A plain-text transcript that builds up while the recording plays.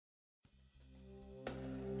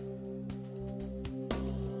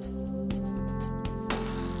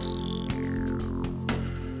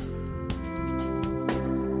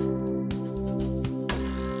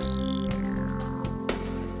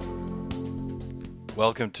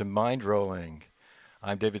Welcome to Mind Rolling.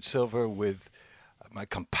 I'm David Silver with my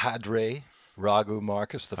compadre, Raghu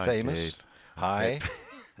Marcus, the Hi, famous. Dave. Hi.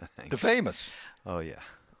 The Thanks. famous. Oh, yeah.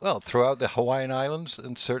 Well, throughout the Hawaiian Islands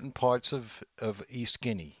and certain parts of East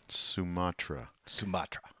Guinea. Sumatra.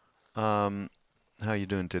 How you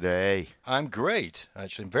doing today? I'm great,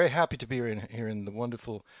 actually. I'm very happy to be here in the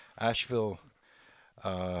wonderful Asheville,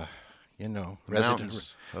 The resident.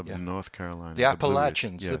 mountains of yeah. North Carolina. The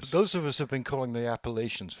Appalachians. Blue Ridge, yes. Those of us who have been calling the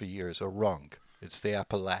Appalachians for years are wrong. It's the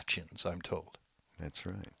Appalachians, I'm told. That's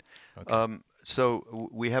right. Okay. So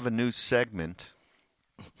we have a new segment,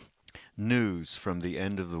 News from the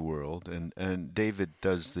End of the World, and David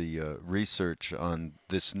does the research on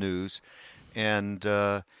this news, and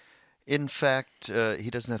in fact, he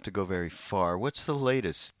doesn't have to go very far. What's the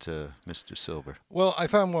latest, Mr. Silver? Well, I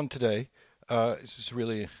found one today. This is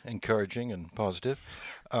really encouraging and positive.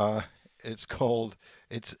 It's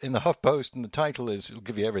in the HuffPost, and the title is, it'll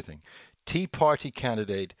give you everything. Tea Party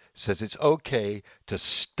candidate says it's okay to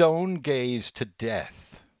stone gaze to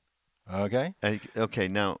death. Okay? Okay,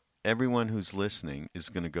 now everyone who's listening is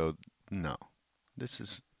going to go, no,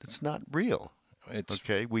 it's not real.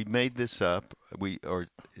 Okay, we made this up.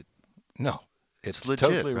 No, it's legit,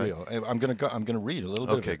 totally right? real. I'm going to read a little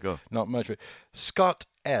bit. Okay, of it. go. Not much of it. Scott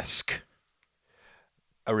Esk,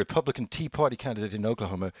 a Republican Tea Party candidate in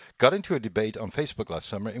Oklahoma, got into a debate on Facebook last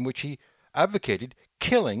summer in which he advocated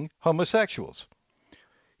killing homosexuals.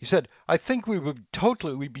 He said, "I think we'd be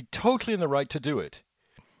totally in the right to do it."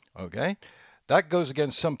 Okay? That goes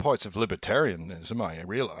against some parts of libertarianism, I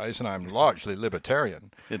realize, and I'm largely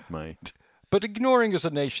libertarian. It might. But ignoring as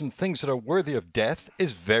a nation things that are worthy of death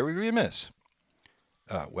is very remiss.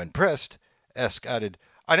 When pressed, Esk added,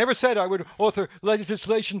 "I never said I would author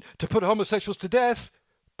legislation to put homosexuals to death,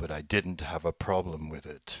 but I didn't have a problem with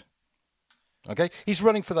it." Okay? He's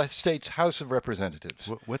running for the state's House of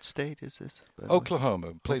Representatives. What state is this? Oklahoma,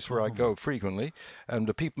 a place where I go frequently,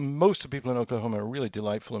 and most of the people in Oklahoma are really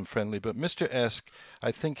delightful and friendly, but Mr. Esk,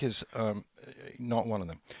 I think, is not one of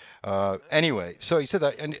them. Anyway, so he said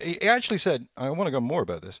that, and he actually said, I want to go more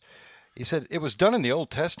about this, he said, it was done in the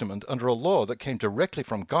Old Testament under a law that came directly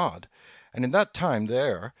from God, and in that time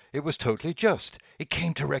there, it was totally just. It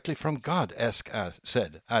came directly from God, Esk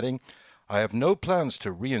said, adding, "I have no plans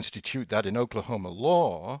to reinstitute that in Oklahoma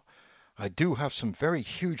law. I do have some very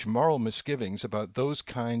huge moral misgivings about those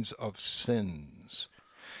kinds of sins."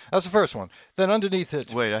 That's the first one. Then underneath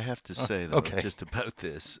it... Wait, I have to say, though, okay. just about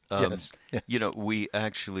this. Yes. Yeah. We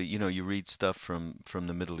actually, you read stuff from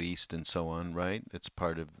the Middle East and so on, right? It's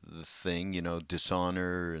part of the thing,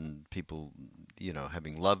 dishonor and people,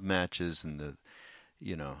 having love matches and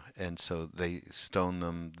and so they stone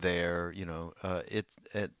them there,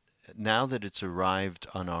 now that it's arrived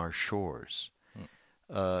on our shores,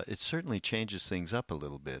 it certainly changes things up a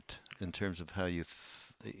little bit in terms of how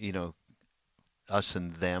us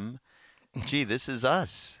and them. Gee, this is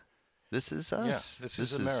us. This is us. Yeah, this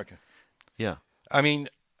is America. Yeah. I mean,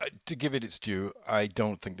 to give it its due, I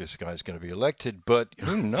don't think this guy's going to be elected, but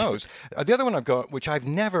who knows? The other one I've got, which I've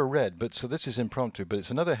never read, so this is impromptu, but it's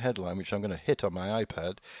another headline which I'm going to hit on my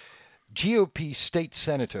iPad. GOP state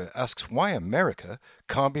senator asks why America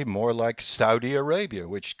can't be more like Saudi Arabia,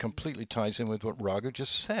 which completely ties in with what Raghu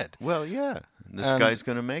just said. Well, yeah. This guy's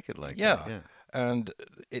going to make it like that. Yeah. And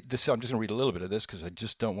I'm just going to read a little bit of this because I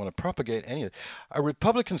just don't want to propagate any of it. A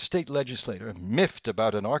Republican state legislator, miffed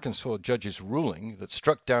about an Arkansas judge's ruling that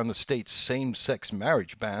struck down the state's same-sex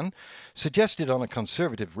marriage ban, suggested on a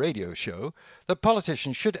conservative radio show that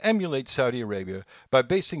politicians should emulate Saudi Arabia by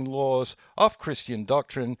basing laws off Christian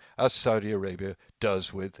doctrine as Saudi Arabia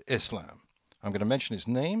does with Islam. I'm going to mention his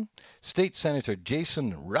name. State Senator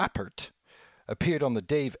Jason Rappert appeared on the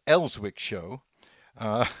Dave Ellswick show,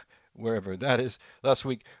 wherever that is, last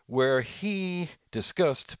week, where he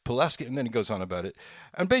discussed Pulaski, and then he goes on about it.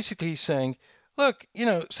 And basically he's saying, look,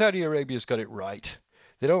 Saudi Arabia's got it right.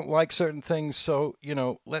 They don't like certain things, so,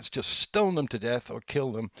 let's just stone them to death or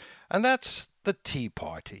kill them. And that's the Tea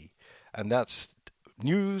Party. And that's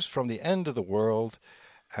news from the end of the world.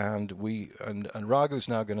 And and Raghu's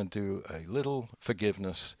now going to do a little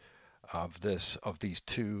forgiveness of these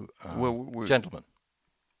two gentlemen.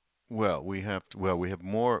 Well, we have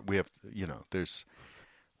more. We have, there's,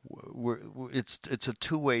 it's a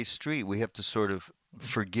two-way street. We have to sort of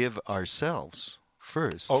forgive ourselves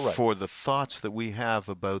first for the thoughts that we have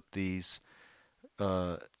about these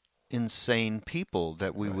insane people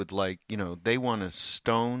that we would like. They want to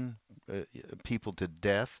stone people to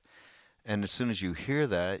death, and as soon as you hear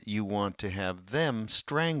that, you want to have them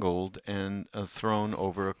strangled and thrown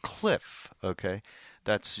over a cliff. Okay.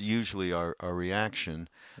 That's usually our reaction.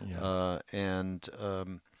 Yeah.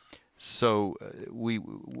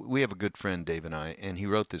 We have a good friend, Dave and I, and he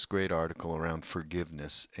wrote this great article around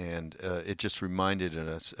forgiveness, and it just reminded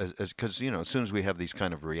us, because as soon as we have these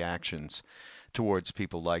kind of reactions towards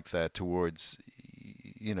people like that, towards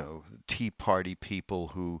Tea Party people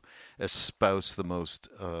who espouse the most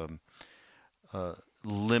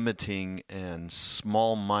limiting and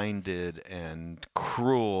small-minded and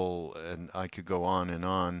cruel, and I could go on and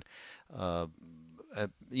on.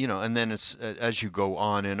 And then it's as you go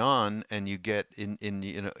on, and you get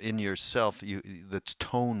in yourself, the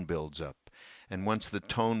tone builds up, and once the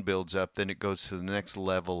tone builds up, then it goes to the next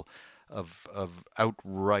level of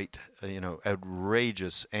outright,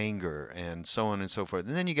 outrageous anger, and so on and so forth,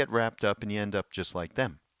 and then you get wrapped up, and you end up just like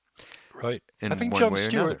them, Right. in I think one Jon way or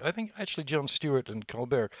Stewart. another. I think actually Jon Stewart and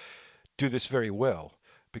Colbert do this very well,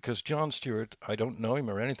 because Jon Stewart, I don't know him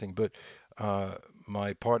or anything, but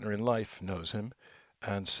my partner in life knows him,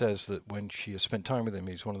 and says that when she has spent time with him,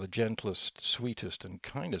 he's one of the gentlest, sweetest, and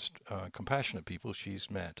kindest, compassionate people she's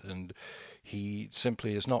met, and he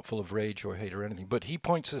simply is not full of rage or hate or anything. But he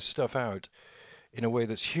points this stuff out in a way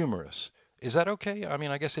that's humorous. Is that okay? I mean,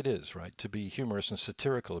 I guess it is, right, to be humorous and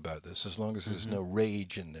satirical about this, as long as there's no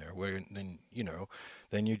rage in there, where then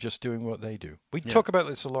you're just doing what they do. We Yeah. talk about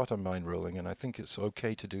this a lot on Mind Rolling, and I think it's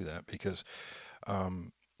okay to do that, because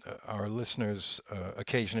our listeners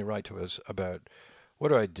occasionally write to us about, what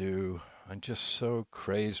do I do? I'm just so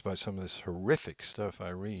crazed by some of this horrific stuff I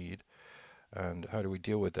read, and how do we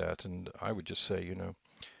deal with that? And I would just say,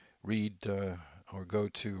 read or go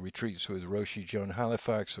to retreats with Roshi Joan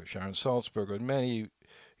Halifax or Sharon Salzberg, or many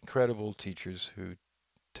incredible teachers who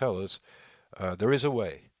tell us there is a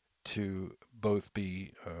way to both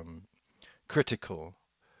be critical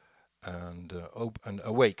and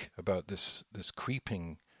awake about this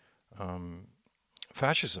creeping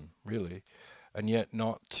fascism, really, and yet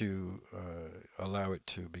not to allow it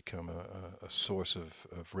to become a source of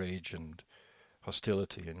rage and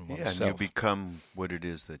hostility in oneself. And you become what it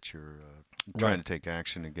is that you're trying to take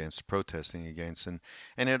action against, protesting against, and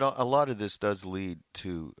a lot of this does lead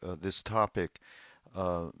to this topic,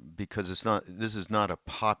 because this is not a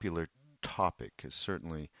popular topic. It's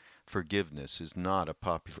certainly forgiveness is not a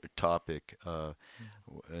popular topic,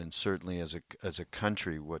 and certainly as a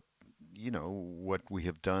country, what we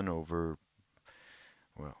have done over,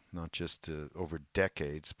 well, not just over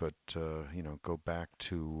decades, but go back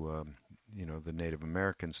to the Native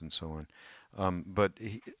Americans and so on. But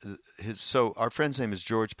so our friend's name is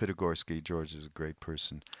George Pitagorsky. George is a great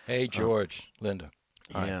person. Hey, George, Linda.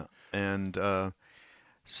 Hi. Yeah, and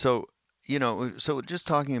so just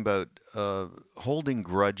talking about holding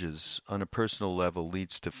grudges on a personal level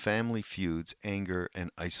leads to family feuds, anger,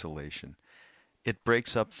 and isolation. It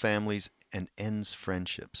breaks up families and ends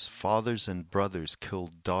friendships. Fathers and brothers kill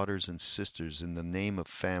daughters and sisters in the name of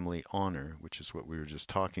family honor, which is what we were just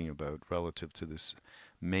talking about relative to this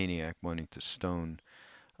maniac wanting to stone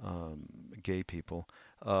gay people.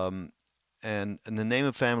 And in the name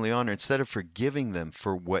of family honor, instead of forgiving them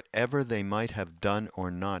for whatever they might have done or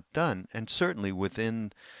not done, and certainly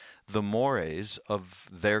within the mores of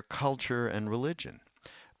their culture and religion,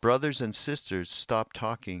 brothers and sisters stop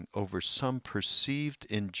talking over some perceived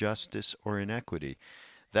injustice or inequity.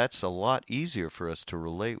 That's a lot easier for us to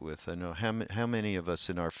relate with. I know how many of us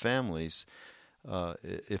in our families,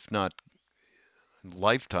 if not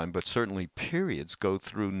lifetime, but certainly periods, go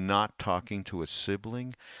through not talking to a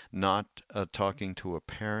sibling, not talking to a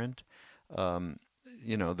parent.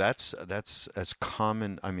 That's as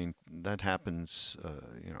common. I mean, that happens,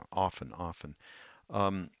 often.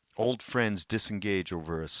 Old friends disengage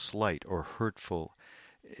over a slight or hurtful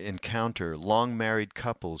encounter. Long married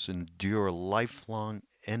couples endure lifelong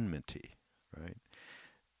enmity, right?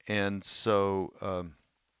 And so,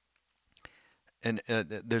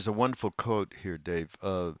 there's a wonderful quote here, Dave,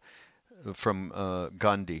 from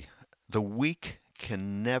Gandhi. The weak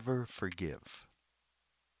can never forgive.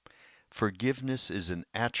 Forgiveness is an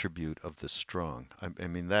attribute of the strong. I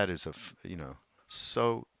mean, that is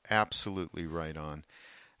so absolutely right on.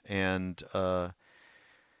 And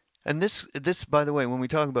this, by the way, when we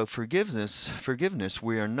talk about forgiveness,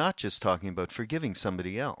 we are not just talking about forgiving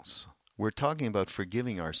somebody else. We're talking about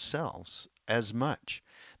forgiving ourselves as much.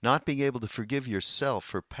 Not being able to forgive yourself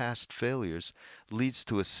for past failures leads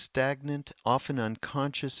to a stagnant, often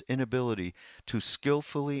unconscious inability to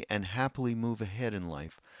skillfully and happily move ahead in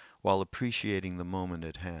life while appreciating the moment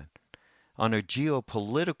at hand. On a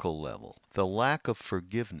geopolitical level, the lack of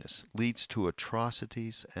forgiveness leads to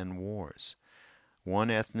atrocities and wars. One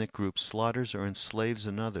ethnic group slaughters or enslaves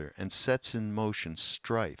another and sets in motion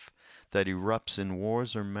strife that erupts in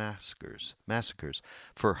wars or massacres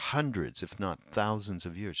for hundreds, if not thousands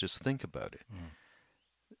of years. Just think about it.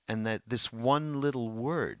 And that this one little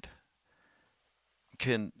word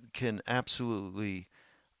can absolutely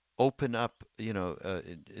open up,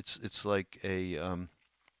 it's like a,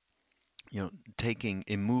 taking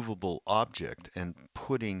immovable object and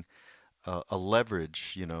putting a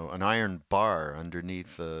leverage, an iron bar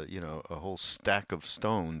underneath, a whole stack of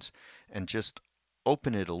stones, and just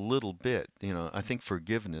open it a little bit. I think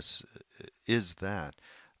forgiveness is that.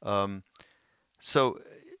 So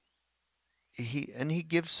he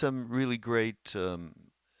gives some really great.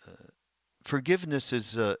 Forgiveness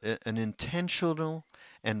is an intentional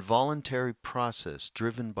and voluntary process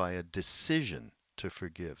driven by a decision to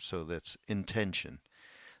forgive. So that's intention.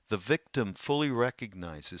 The victim fully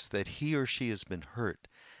recognizes that he or she has been hurt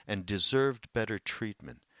and deserved better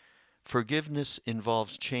treatment. Forgiveness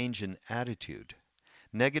involves change in attitude.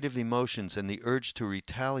 Negative emotions and the urge to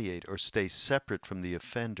retaliate or stay separate from the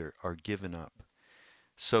offender are given up.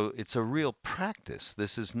 So it's a real practice.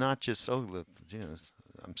 This is not just, I'm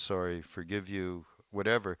sorry, forgive you,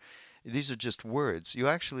 whatever. These are just words. You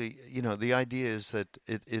actually, the idea is that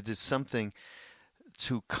it is something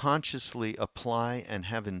to consciously apply and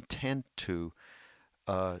have intent to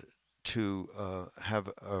have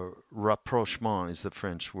a rapprochement is the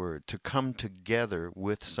French word, to come together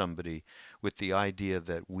with somebody with the idea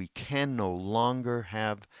that we can no longer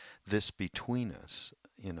have this between us,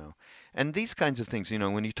 And these kinds of things,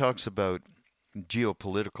 when he talks about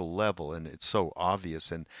geopolitical level, and it's so obvious,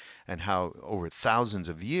 and how over thousands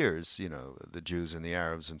of years, the Jews and the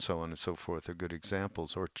Arabs and so on and so forth are good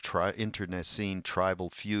examples, or internecine tribal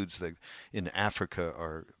feuds that in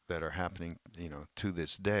Africa that are happening, to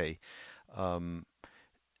this day.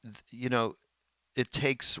 It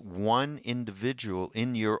takes one individual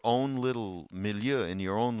in your own little milieu, in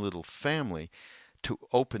your own little family, to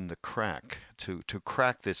open the crack, to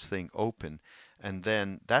crack this thing open. And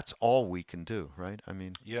then that's all we can do, right? I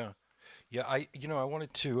mean, yeah. I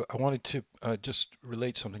wanted to just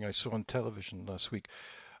relate something I saw on television last week.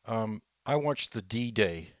 I watched the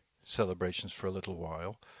D-Day celebrations for a little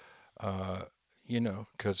while,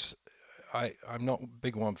 because I'm not a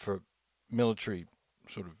big one for military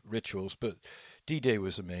sort of rituals, but D-Day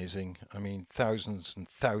was amazing. I mean, thousands and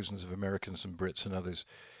thousands of Americans and Brits and others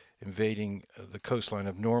invading the coastline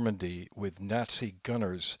of Normandy with Nazi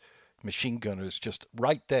gunners, machine gunners, just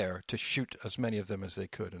right there to shoot as many of them as they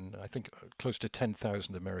could. And I think close to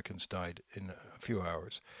 10,000 Americans died in a few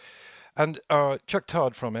hours. And Chuck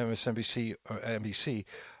Todd from MSNBC, NBC,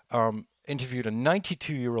 interviewed a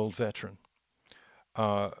 92-year-old veteran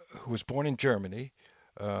who was born in Germany,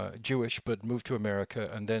 Jewish, but moved to America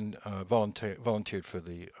and then volunteered for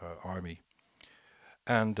the army.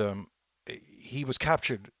 And he was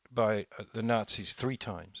captured by the Nazis 3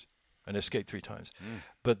 times and escaped 3 times.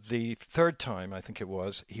 But the third time, I think it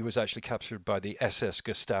was, he was actually captured by the SS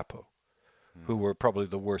Gestapo, who were probably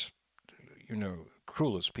the worst,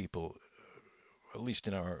 cruelest people, at least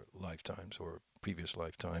in our lifetimes or previous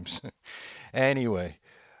lifetimes. Anyway,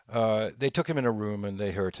 they took him in a room and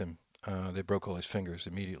they hurt him. They broke all his fingers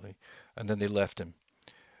immediately, and then they left him.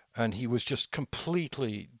 And he was just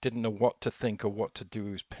completely didn't know what to think or what to do.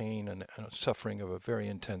 He was pain and suffering of a very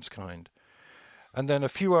intense kind. And then a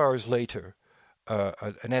few hours later,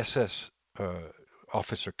 an SS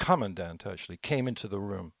officer, commandant actually, came into the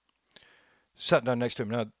room, sat down next to him.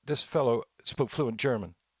 Now, this fellow spoke fluent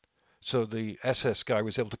German, so the SS guy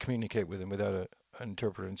was able to communicate with him without an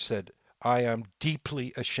interpreter, and said, "I am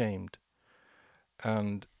deeply ashamed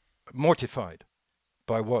and mortified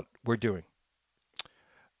by what we're doing.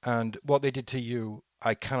 And what they did to you,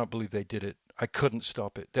 I cannot believe they did it. I couldn't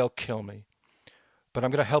stop it. They'll kill me. But I'm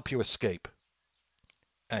going to help you escape."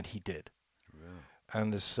 And he did. Yeah.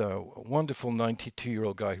 And this wonderful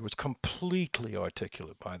 92-year-old guy, who was completely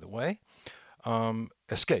articulate, by the way,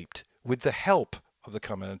 escaped with the help of the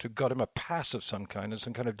commandant, who got him a pass of some kind and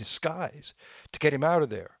some kind of disguise to get him out of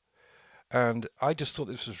there. And I just thought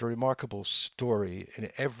this was a remarkable story in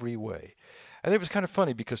every way. And it was kind of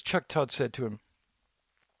funny because Chuck Todd said to him,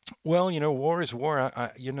 "Well, war is war.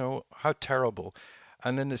 How terrible."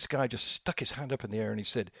 And then this guy just stuck his hand up in the air and he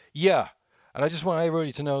said, "Yeah, and I just want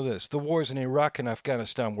everybody to know this. The wars in Iraq and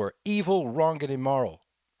Afghanistan were evil, wrong, and immoral.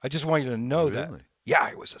 I just want you to know that." Yeah,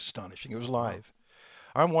 it was astonishing. It was live.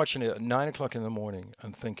 Wow. I'm watching it at 9 o'clock in the morning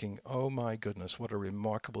and thinking, oh my goodness, what a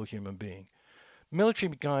remarkable human being.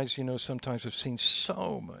 Military guys, sometimes have seen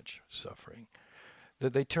so much suffering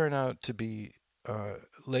that they turn out to be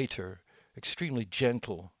later extremely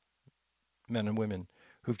gentle men and women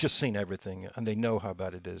who've just seen everything and they know how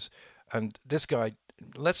bad it is. And this guy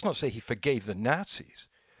let's not say he forgave the Nazis,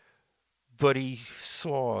 but he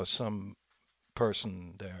saw some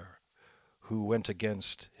person there who went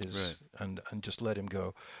against his Right. and just let him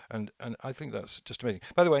go. And I think that's just amazing.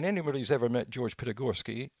 By the way, anybody who's ever met George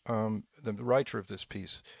Pitigorski, the writer of this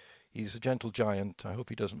piece, he's a gentle giant. I hope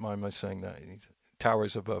he doesn't mind my saying that. He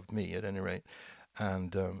towers above me at any rate,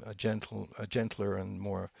 and a gentler and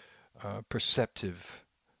more perceptive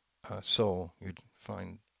soul. You'd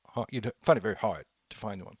find it very hard to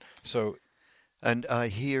find one. So, And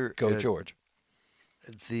here, go George.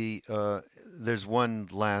 There's one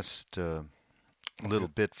last little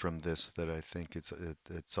bit from this that I think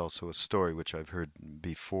it's also a story which I've heard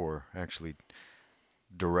before, actually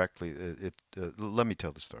directly. Let me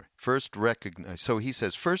tell the story. First recognize. So he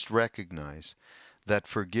says, first recognize that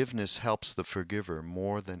forgiveness helps the forgiver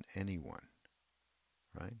more than anyone.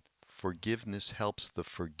 Right? Forgiveness helps the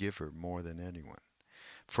forgiver more than anyone.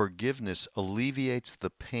 Forgiveness alleviates the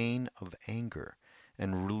pain of anger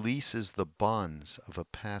and releases the bonds of a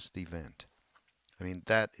past event. I mean,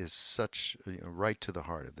 that is such, right to the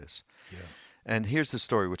heart of this. Yeah. And here's the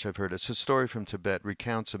story which I've heard. It's a story from Tibet,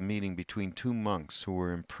 recounts a meeting between two monks who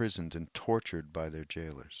were imprisoned and tortured by their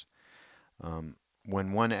jailers.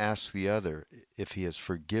 When one asks the other if he has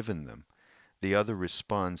forgiven them, the other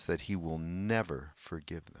responds that he will never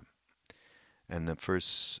forgive them. And the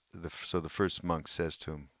first monk says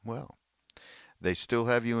to him, well, they still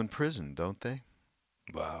have you in prison, don't they?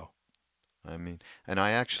 Wow. I mean, and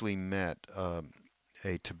I actually met a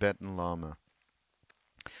Tibetan Lama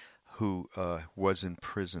who was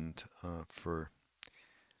imprisoned for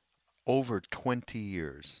over 20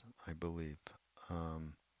 years, I believe,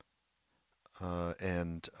 and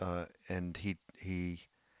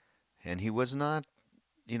he was not.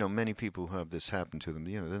 Many people who have this happen to them,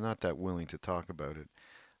 they're not that willing to talk about it.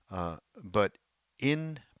 But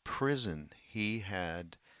in prison, he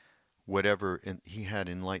had he had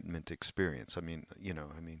enlightenment experience. I mean,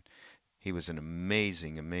 he was an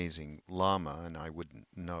amazing Lama, and I wouldn't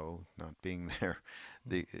know, not being there,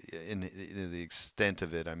 the extent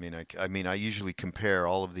of it. I mean, I usually compare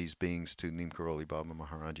all of these beings to Neem Karoli Baba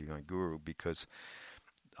Maharaji, my guru, because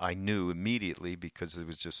I knew immediately, because there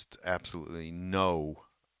was just absolutely no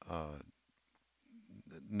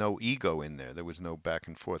ego in there. There was no back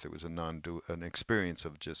and forth. It was an experience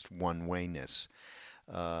of just one-wayness.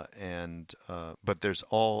 But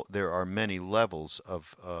there are many levels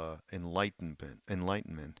of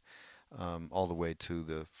enlightenment, all the way to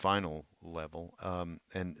the final level.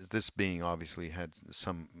 And this being obviously had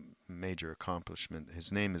some major accomplishment.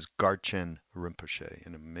 His name is Garchen Rinpoche,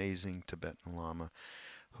 an amazing Tibetan Lama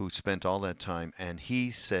who spent all that time. And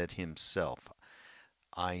he said himself,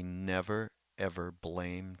 I never ever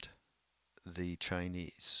blamed the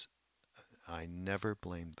Chinese. I never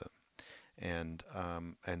blamed them. And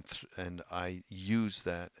I use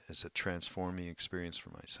that as a transforming experience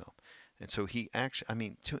for myself. And so he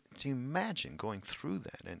actually, to imagine going through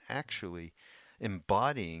that and actually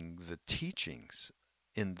embodying the teachings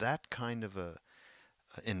in that kind of a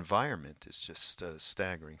environment is just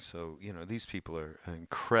staggering. So, these people are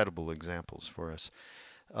incredible examples for us.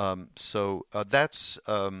 So that's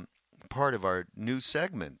part of our new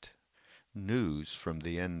segment, News from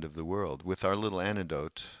the End of the World, with our little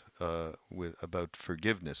anecdote about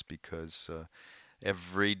forgiveness, because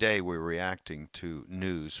every day we're reacting to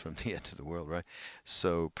news from the end of the world, right?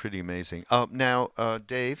 So pretty amazing. Now,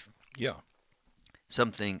 Dave. Yeah.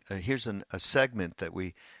 Something. Here's a segment that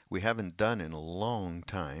we haven't done in a long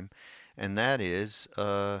time, and that is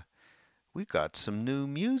we got some new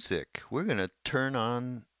music. We're going to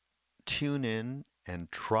tune in,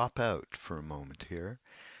 and drop out for a moment here,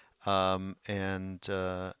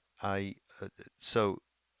 so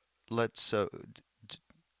let's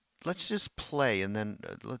just play, and then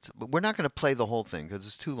we're not going to play the whole thing because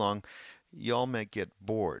it's too long. Y'all may get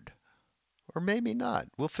bored, or maybe not.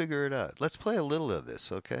 We'll figure it out. Let's play a little of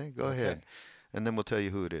this, okay? Go ahead, and then we'll tell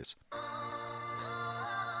you who it is.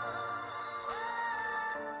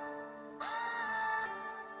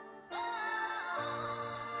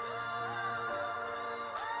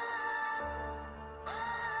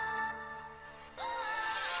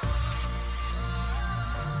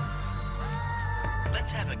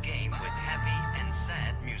 Let's have a game with happy and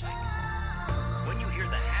sad music. When you hear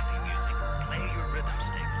the happy music, play your rhythm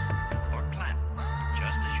sticks or clap,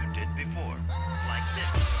 just as you did before, like this.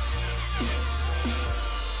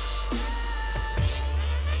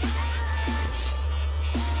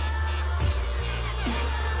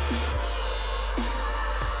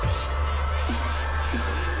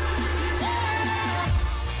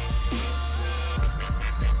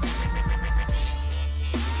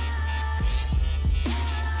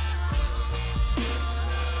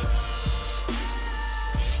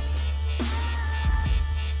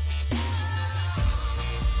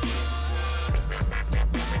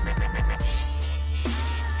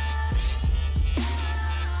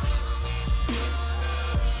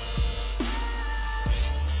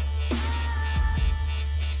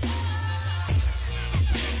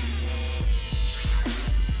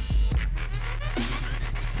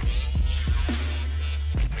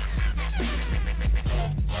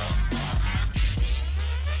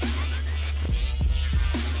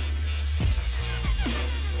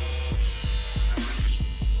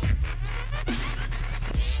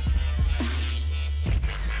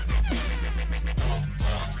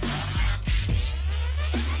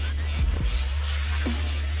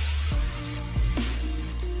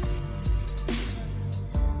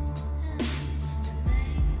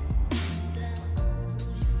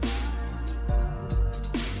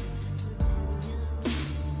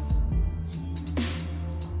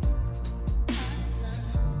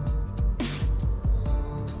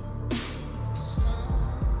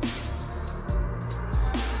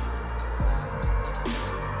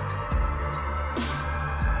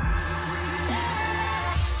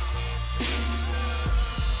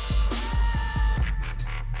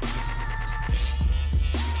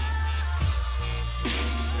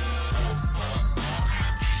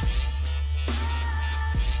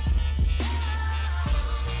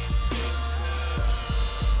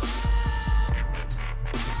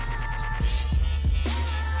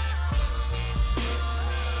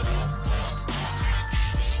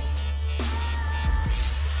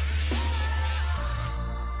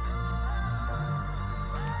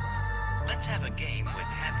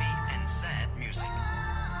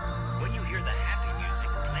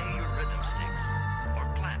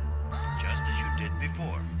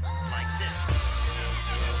 before, like this.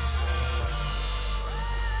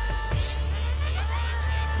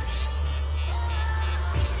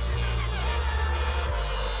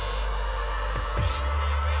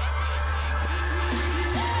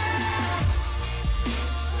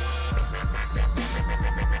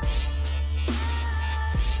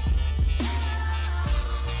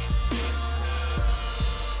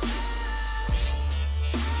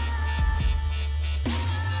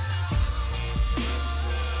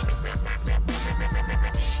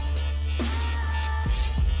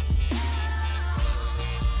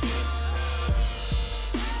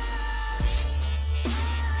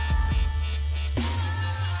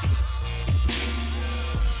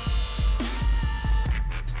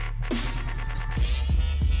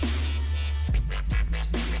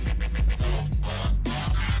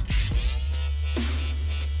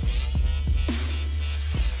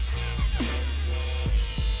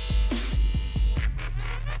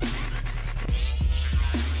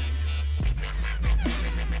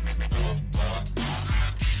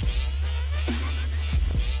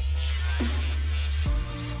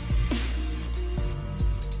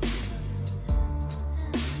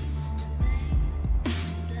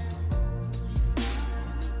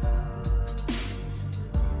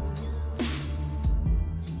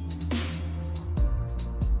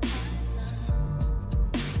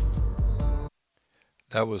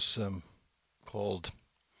 That was called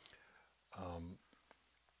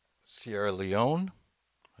Sierra Leone,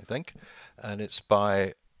 I think, and it's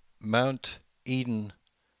by Mount Eden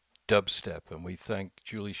Dubstep, and we thank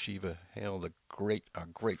Julie Shiva Hale, our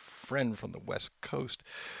great friend from the West Coast,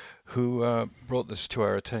 who brought this to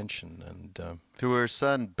our attention. And Through her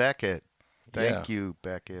son, Beckett. Thank Yeah. you,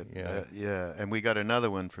 Beckett. Yeah. Yeah. And we got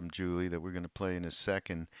another one from Julie that we're going to play in a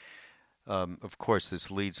second. Of course,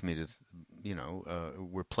 this leads me to,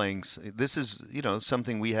 we're playing. This is,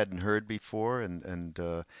 something we hadn't heard before, and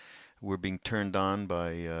we're being turned on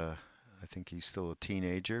by. I think he's still a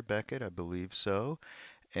teenager, Beckett. I believe so,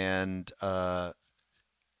 and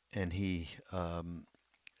he.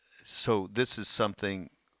 So this is something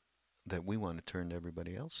that we want to turn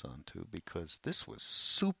everybody else on to, because this was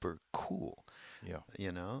super cool. yeah,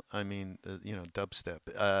 I mean,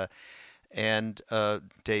 dubstep. And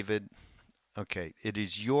David, okay, it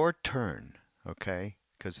is your turn, okay?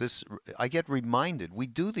 Because I get reminded, we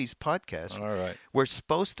do these podcasts. all right. We're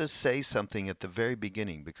supposed to say something at the very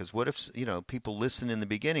beginning, because what if, people listen in the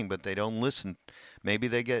beginning, but they don't listen. Maybe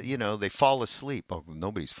they get, they fall asleep. Oh,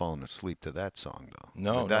 nobody's fallen asleep to that song, though.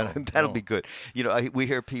 No, That'll no. be good. We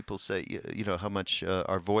hear people say, how much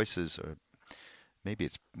our voices are, maybe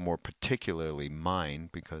it's more particularly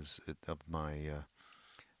mine because of my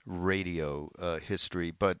radio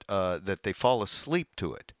history, but that they fall asleep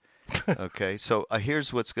to it. Okay, so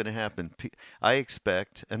here's what's going to happen. I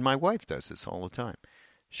expect, and my wife does this all the time,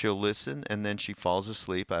 she'll listen and then she falls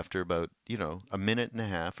asleep after about, a minute and a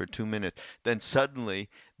half or 2 minutes. Then suddenly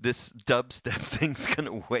this dubstep thing's going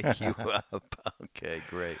to wake you up. Okay,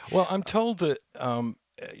 great. Well, I'm told that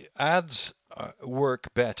ads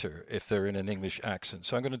work better if they're in an English accent.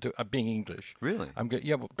 So I'm going to do. Being English. Really?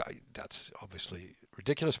 That's obviously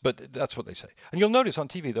ridiculous, but that's what they say. And you'll notice on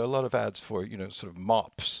TV there are a lot of ads for sort of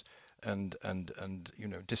mops and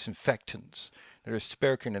disinfectants that are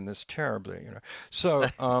spoken in this terribly. So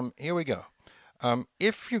here we go.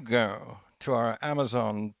 If you go to our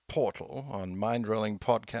Amazon portal on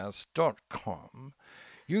mindrollingpodcast.com,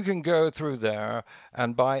 you can go through there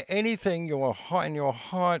and buy anything in your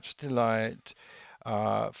heart's delight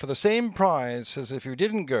for the same price as if you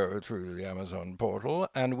didn't go through the Amazon portal,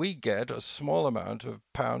 and we get a small amount of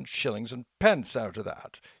pounds, shillings, and pence out of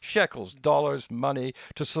that. Shekels, dollars, money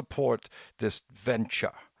to support this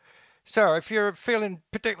venture. So if you're feeling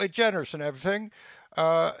particularly generous and everything,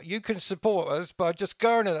 you can support us by just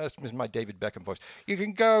going to, this is my David Beckham voice, you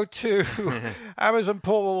can go to Amazon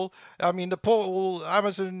portal on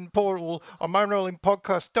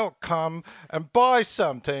mindrollingpodcast.com and buy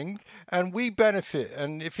something, and we benefit.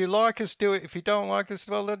 And if you like us, do it. If you don't like us,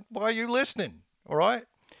 well, then why are you listening? All right?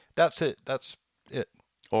 That's it. That's it.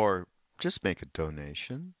 Or just make a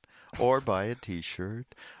donation, or buy a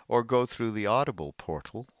T-shirt, or go through the Audible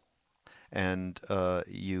portal, and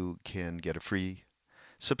you can get a free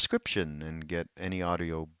subscription and get any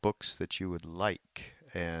audio books that you would like.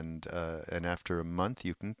 And after a month,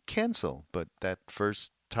 you can cancel. But that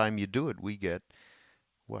first time you do it, we get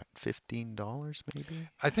what, $15 maybe?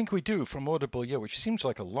 I think we do from Audible, yeah, which seems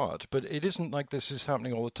like a lot, but it isn't like this is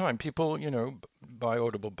happening all the time. People, buy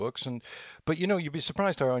Audible books, but you'd be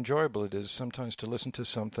surprised how enjoyable it is sometimes to listen to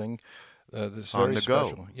something that's very On the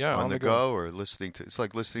special. go. Yeah, on the go, or listening to. It's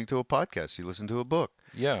like listening to a podcast. You listen to a book.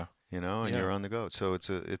 Yeah. And you're on the go. So it's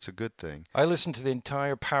a good thing. I listened to the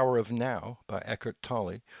entire Power of Now by Eckhart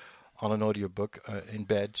Tolle on an audiobook in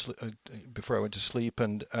bed before I went to sleep,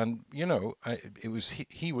 and it was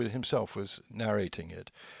he himself was narrating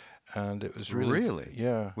it, and it was really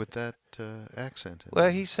yeah, with that accent. Well,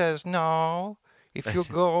 he says, now if you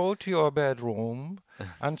go to your bedroom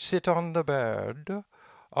and sit on the bed,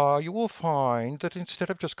 you will find that instead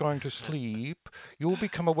of just going to sleep, you will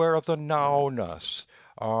become aware of the nowness.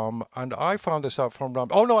 And I found this out from Ram.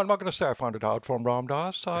 Oh no, I'm not going to say I found it out from Ram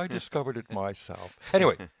Dass. I discovered it myself.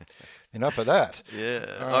 Anyway, enough of that. Yeah.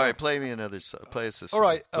 All right, play me another song. Play us a song. All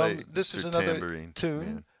right, Play this Mr. is another Tambourine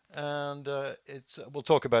tune, Man. and we'll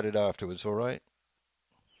talk about it afterwards. All right.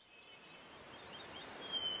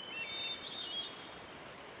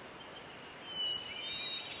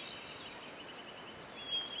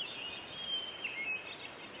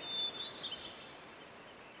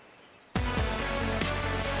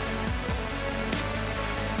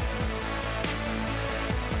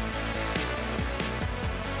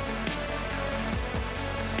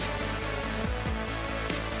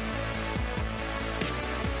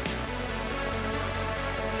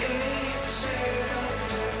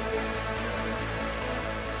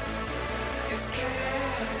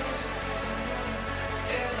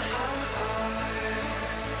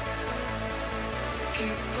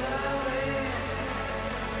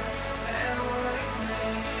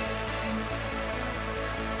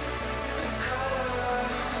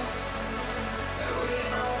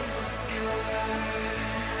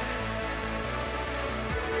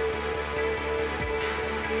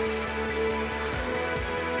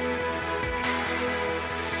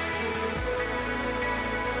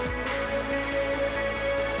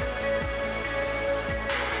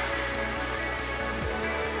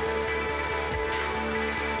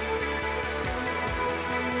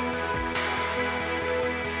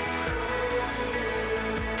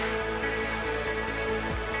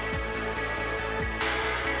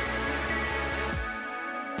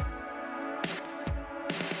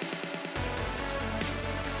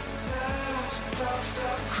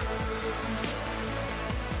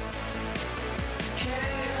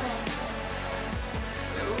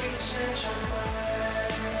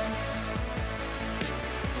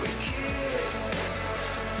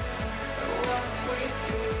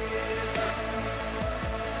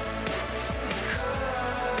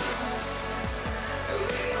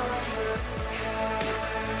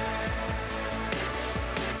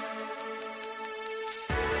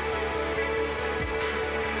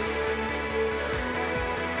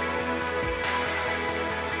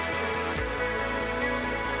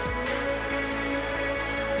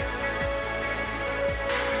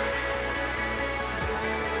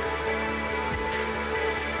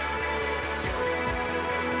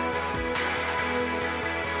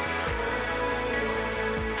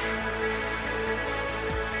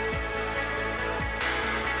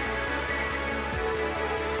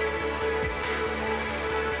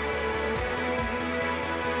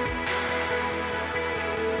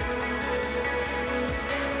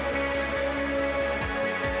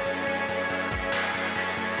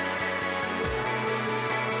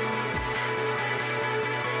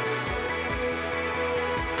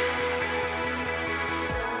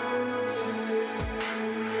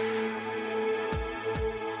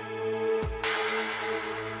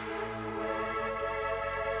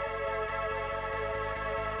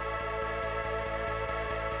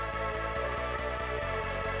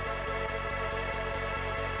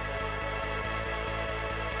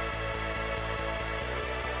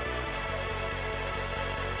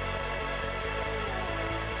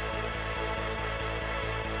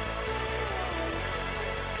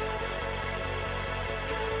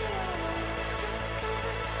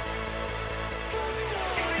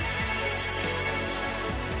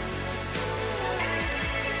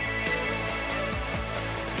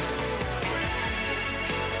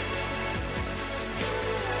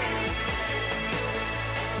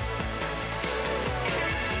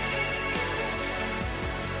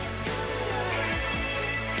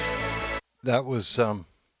 That was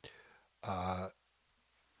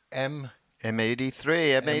M83.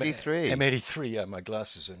 M83. Yeah, my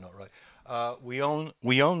glasses are not right. We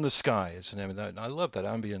own the sky is the name of that. And I love that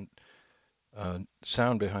ambient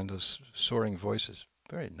sound behind those soaring voices.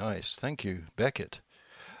 Very nice. Thank you, Beckett.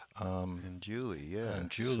 And Julie, yeah. And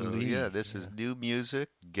Julie So, Lee, yeah, this is new music.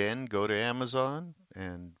 Again, go to Amazon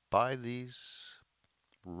and buy these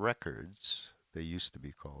records. They used to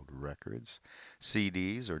be called records,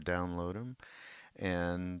 CDs, or download them.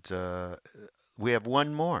 And we have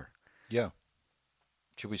one more. Yeah.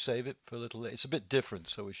 Should we save it for a little later? It's a bit different,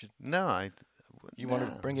 so we should. No, You want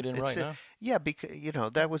to bring it in right now? Yeah, because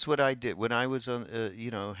that was what I did when I was on.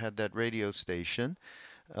 Had that radio station.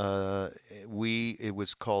 It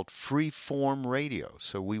was called Freeform Radio.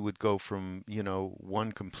 So we would go from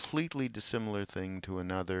one completely dissimilar thing to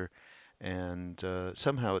another, and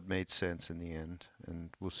somehow it made sense in the end.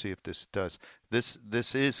 And we'll see if this does.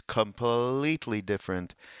 This is completely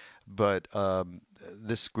different, but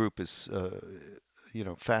this group is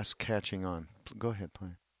fast catching on. Go ahead,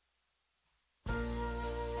 play.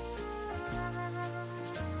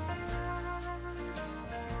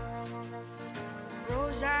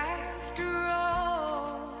 Rows after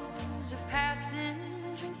rows of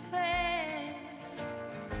passenger planes,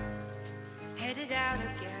 headed out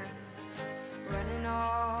again, running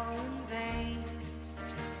all in vain.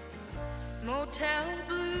 Motel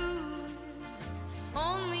blues,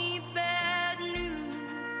 only bad news.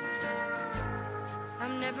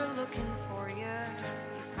 I'm never looking for you,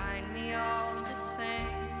 you find me all the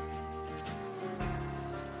same.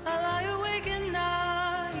 I lie awake at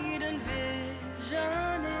night and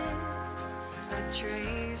visioning a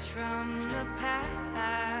trace from the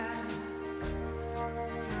past.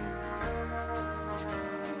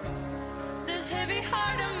 This heavy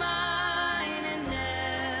heart of mine, it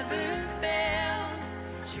never fails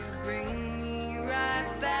to bring me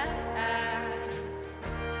right back.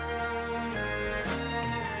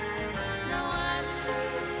 Now I see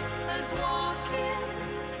us walking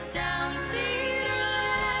down Cedar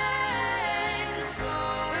Lane,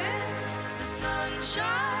 slow in the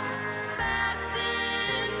sunshine, fast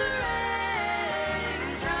in the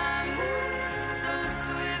rain. Time moves so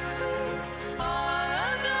swiftly, all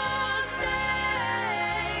of those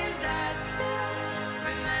days I still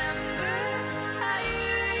remember how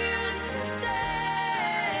you used to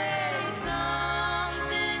say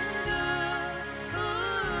something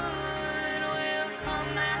good will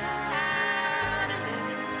come out of this.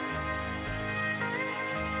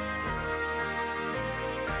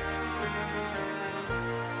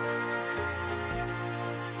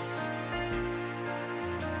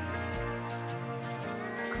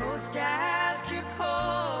 Coast after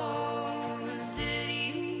coast,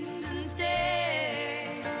 cities and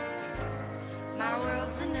states. My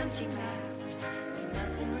world's an empty map, and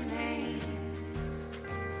nothing remains.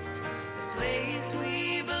 The place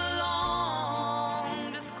we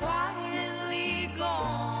belonged is quietly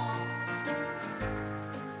gone.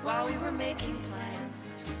 While we were making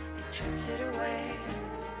plans, it drifted away.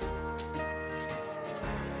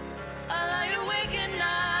 I lie awake at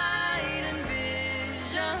night and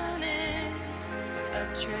visioning a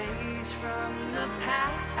trace from the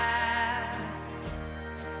past.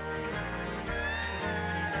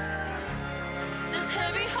 This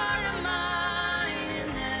heavy heart of mine, it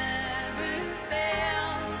never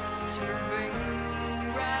fails to bring me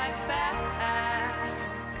right back.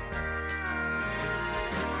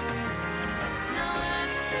 Now I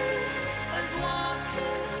see us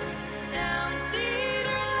walking down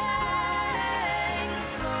Cedar Lane,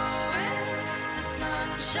 slow in the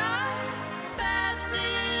sunshine, fast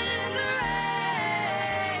in the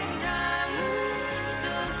rain. Time moves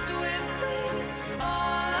so swiftly,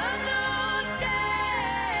 all of those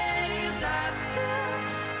days I still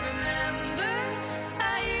remember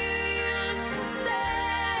how you used to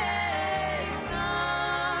say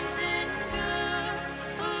something good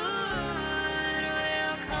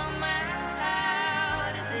will come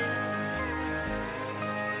out of this.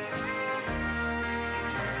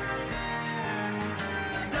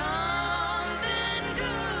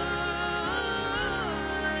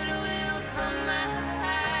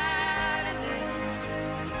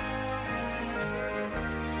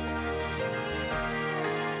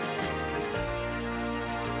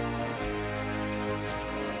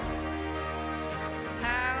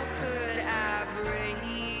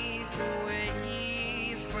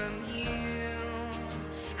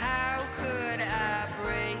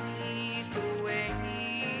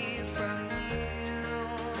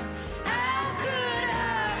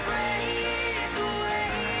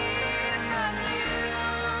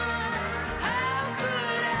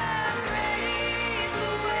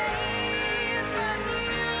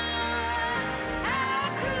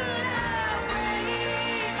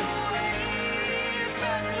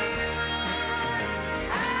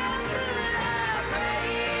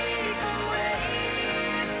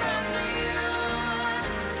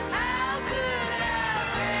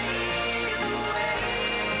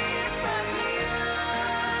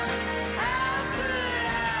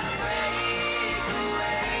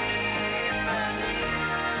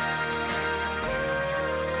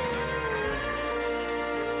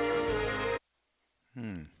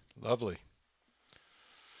 Lovely.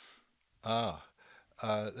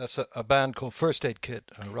 That's a band called First Aid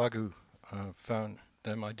Kit. Raghu found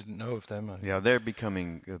them. I didn't know of them. Yeah, they're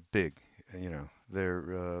becoming big. You know,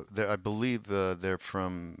 they're I believe they're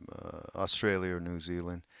from Australia or New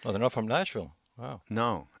Zealand. Oh, they're not from Nashville. Wow.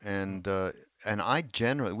 No, and I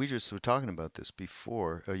generally, we just were talking about this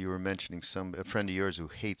before. You were mentioning a friend of yours who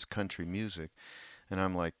hates country music, and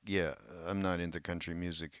I'm like, yeah, I'm not into country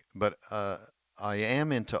music, but I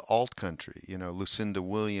am into alt country. You know, Lucinda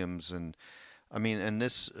Williams, and I mean, and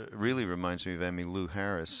this really reminds me of Emmylou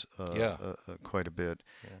Harris quite a bit.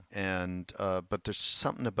 Yeah. And but there's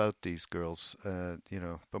something about these girls, you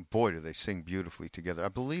know. But boy, do they sing beautifully together. I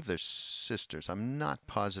believe they're sisters. I'm not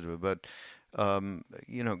positive, but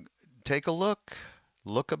you know, take a look,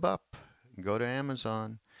 look them up, go to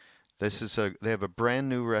Amazon. They have a brand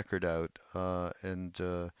new record out, and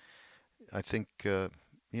I think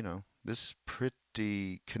you know, this is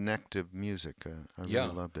pretty connective music. I really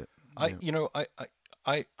loved it.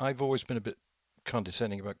 I've always been a bit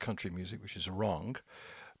condescending about country music, which is wrong.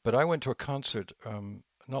 But I went to a concert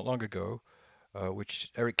not long ago,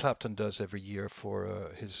 which Eric Clapton does every year for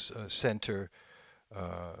his center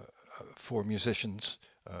for musicians.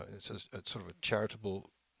 It's a sort of a charitable.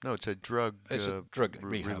 No, it's a drug. It's a drug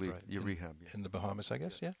rehab, relief, right? Rehab. In the Bahamas, I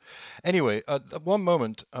guess. Yeah. Anyway, at one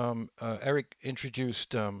moment, Eric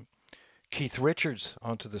introduced Keith Richards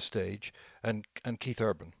onto the stage and Keith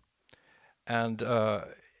Urban, and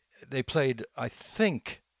they played, I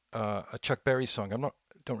think, a Chuck Berry song.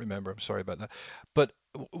 Don't remember. I'm sorry about that. But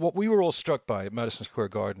what we were all struck by at Madison Square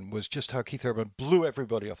Garden was just how Keith Urban blew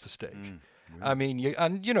everybody off the stage. I mean,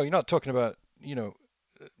 you're not talking about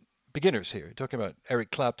beginners here. You're talking about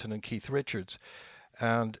Eric Clapton and Keith Richards,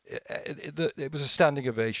 and it was a standing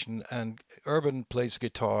ovation. And Urban plays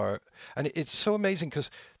guitar, and it's so amazing because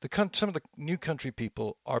some of the new country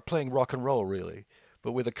people are playing rock and roll really,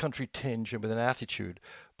 but with a country tinge and with an attitude.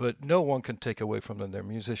 But no one can take away from them their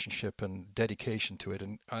musicianship and dedication to it.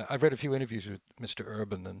 And I've read a few interviews with Mr.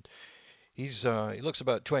 Urban, and he looks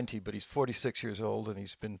about 20, but he's 46 years old, and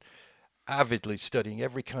he's been avidly studying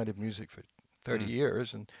every kind of music for 30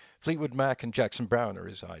 years. And Fleetwood Mac and Jackson Browne are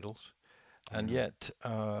his idols. And yet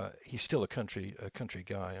he's still a country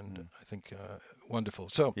guy, and I think wonderful.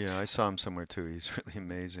 So yeah, I saw him somewhere too. He's really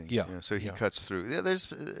amazing. Yeah, you know, so he cuts through. Yeah,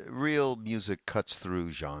 there's real music cuts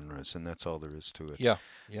through genres, and that's all there is to it. Yeah.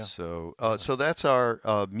 So so that's our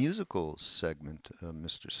musical segment,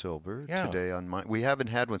 Mr. Silver. Yeah. Today on we haven't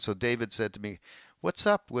had one. So David said to me, "What's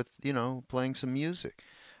up with playing some music?"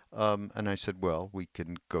 And I said, well, we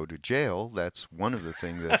can go to jail. That's one of the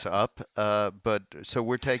things that's up. But so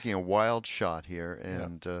we're taking a wild shot here,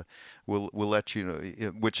 and we'll let you know,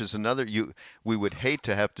 which is another. We would hate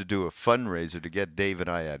to have to do a fundraiser to get Dave and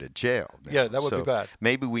I out of jail. Now. Yeah, that would be bad.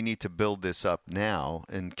 Maybe we need to build this up now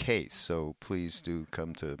in case. So please do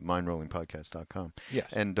come to mindrollingpodcast.com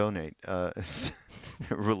and donate.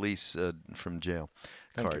 Release from jail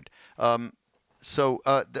card. So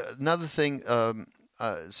another thing.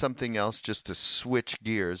 Something else, just to switch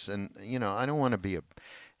gears, and I don't want to be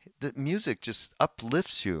the music just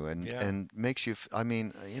uplifts you and makes you. I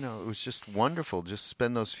mean, it was just wonderful. Just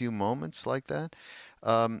spend those few moments like that,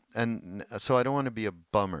 and so I don't want to be a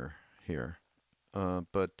bummer here,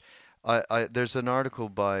 but there's an article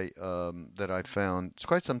by that I found. It's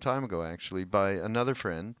quite some time ago, actually, by another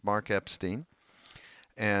friend, Mark Epstein.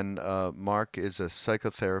 And Mark is a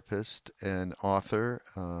psychotherapist and author,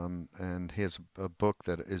 and he has a book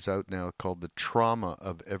that is out now called The Trauma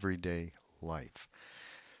of Everyday Life.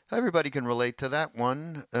 Everybody can relate to that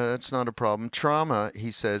one. That's not a problem. Trauma,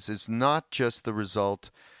 he says, is not just the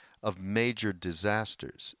result of major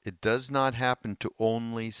disasters. It does not happen to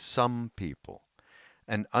only some people.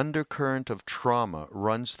 An undercurrent of trauma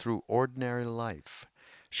runs through ordinary life,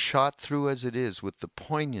 shot through as it is with the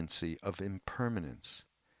poignancy of impermanence.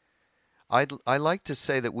 I like to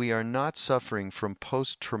say that we are not suffering from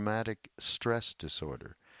post-traumatic stress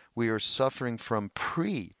disorder. We are suffering from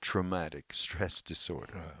pre-traumatic stress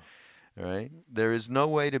disorder. Wow. Right? There is no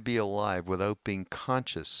way to be alive without being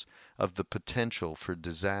conscious of the potential for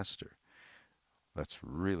disaster. That's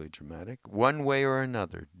really dramatic. One way or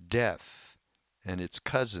another, death and its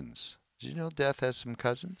cousins. Did you know death has some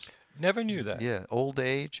cousins? Never knew that. Yeah, old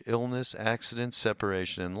age, illness, accident,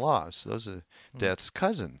 separation, and loss. Those are death's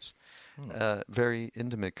cousins. Very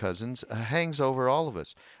intimate cousins, hangs over all of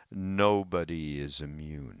us. Nobody is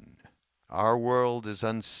immune. Our world is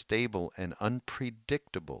unstable and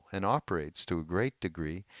unpredictable and operates to a great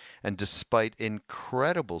degree, and despite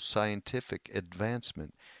incredible scientific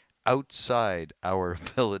advancement, outside our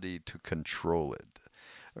ability to control it.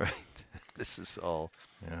 Right? this is all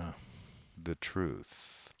Yeah. the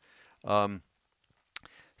truth.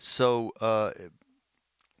 So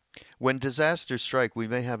when disasters strike, we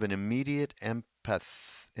may have an immediate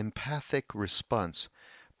empathic response,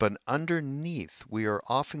 but underneath, we are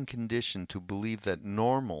often conditioned to believe that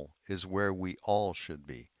normal is where we all should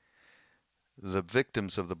be. The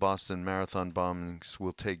victims of the Boston Marathon bombings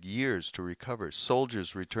will take years to recover.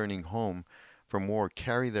 Soldiers returning home from war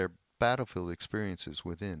carry their battlefield experiences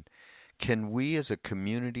within. Can we as a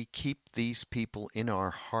community keep these people in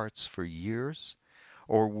our hearts for years?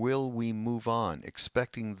 Or will we move on,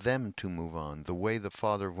 expecting them to move on, the way the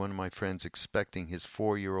father of one of my friends expecting his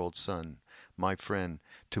 4-year-old son, my friend,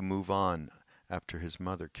 to move on after his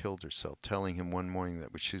mother killed herself, telling him one morning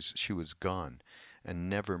that she was gone and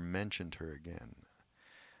never mentioned her again.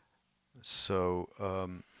 So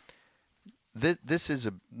this is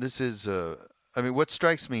I mean, what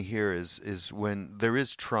strikes me here is when there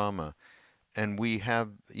is trauma, and we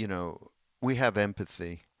have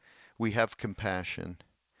empathy, we have compassion,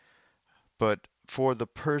 but for the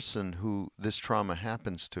person who this trauma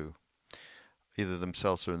happens to, either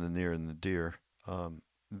themselves or the near and the dear,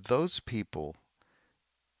 those people,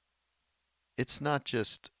 it's not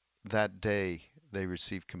just that day they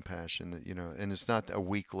receive compassion, and it's not a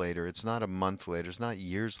week later, it's not a month later, it's not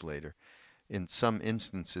years later. In some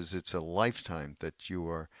instances, it's a lifetime that you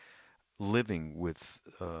are living with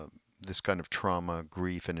this kind of trauma,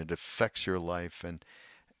 grief, and it affects your life, and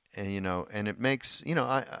it makes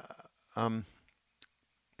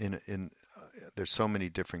there's so many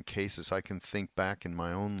different cases. I can think back in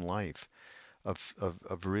my own life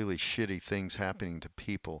of really shitty things happening to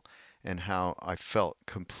people, and how I felt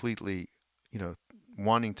completely,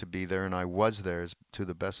 wanting to be there, and I was there to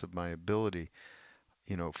the best of my ability,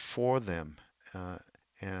 for them.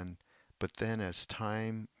 But then as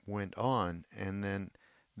time went on, and then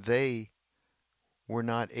they were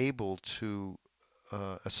not able to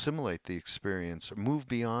assimilate the experience or move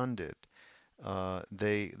beyond it.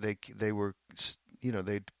 They were,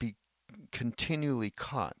 they'd be continually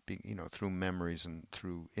caught, through memories and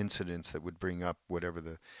through incidents that would bring up whatever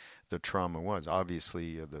the trauma was.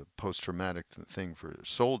 Obviously, the post-traumatic thing for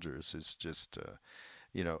soldiers is just, a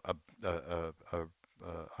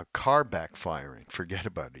car backfiring. Forget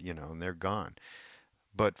about it, and they're gone.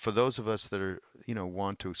 But for those of us that are,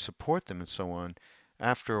 want to support them and so on,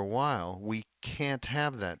 after a while, we can't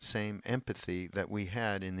have that same empathy that we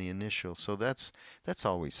had in the initial. So that's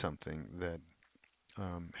always something that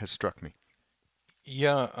has struck me.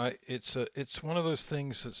 Yeah, it's one of those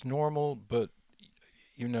things that's normal, but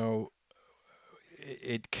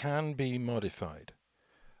it can be modified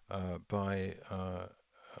by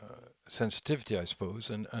sensitivity, I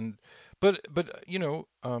suppose, but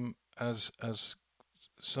as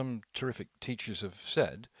some terrific teachers have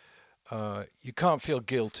said, you can't feel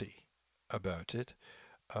guilty about it,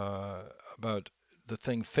 about the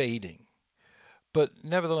thing fading, but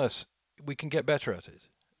nevertheless, we can get better at it.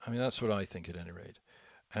 I mean, that's what I think, at any rate.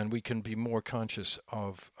 And we can be more conscious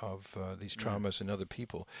of these traumas in other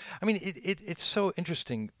people. I mean, it's so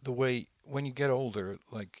interesting the way, when you get older,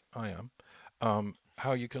 like I am,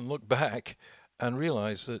 how you can look back and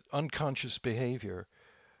realize that unconscious behavior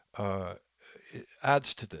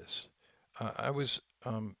adds to this. I was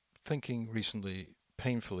thinking recently,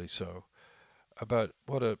 painfully so, about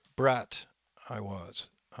what a brat I was.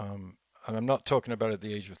 And I'm not talking about at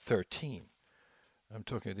the age of 13. I'm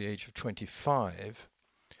talking at the age of 25.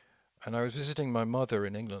 And I was visiting my mother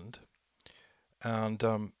in England, and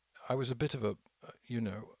I was a bit of a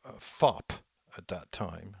fop at that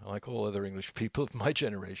time, like all other English people of my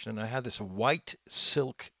generation. And I had this white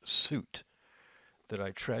silk suit that I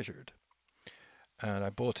treasured, and I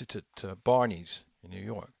bought it at Barney's in New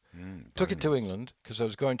York. Took it to England because I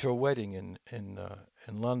was going to a wedding in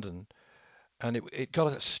London, and it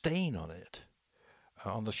got a stain on it,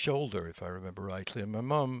 on the shoulder, if I remember rightly. And my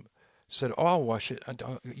mum said, "Oh, I'll wash it, and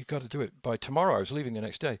you got to do it by tomorrow." I was leaving the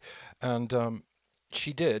next day, and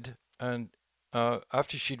she did. And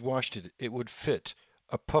after she'd washed it, it would fit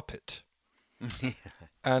a puppet.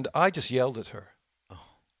 And I just yelled at her.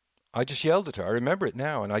 I just yelled at her. I remember it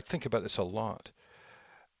now, and I think about this a lot.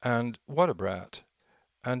 And what a brat.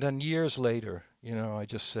 And then years later, I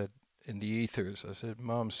just said in the ethers, I said,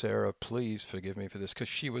 "Mom, Sarah, please forgive me for this," because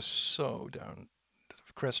she was so down,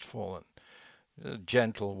 crestfallen. A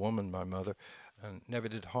gentle woman, my mother, and never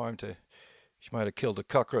did harm to. She might have killed a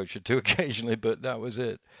cockroach or two occasionally, but that was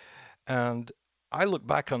it. And I look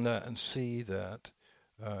back on that and see that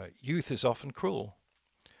youth is often cruel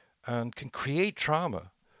and can create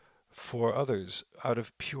trauma for others out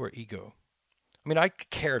of pure ego. I mean, I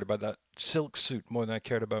cared about that silk suit more than I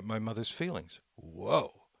cared about my mother's feelings.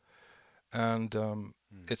 Whoa. And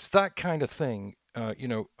it's that kind of thing.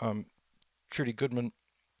 Trudy Goodman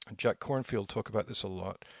and Jack Kornfield talk about this a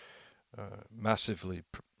lot. Massively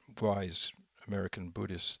wise American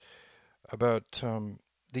Buddhists about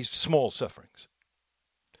these small sufferings.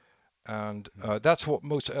 And that's what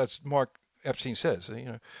as Mark Epstein says,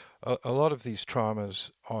 a lot of these traumas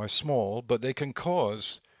are small, but they can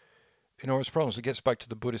cause enormous problems. It gets back to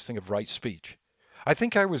the Buddhist thing of right speech. I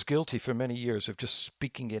think I was guilty for many years of just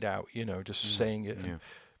speaking it out, just saying it, and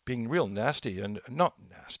being real nasty, and not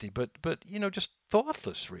nasty, but just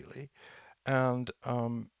thoughtless, really. And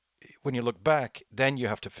when you look back, then you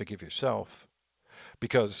have to forgive yourself,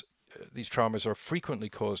 because these traumas are frequently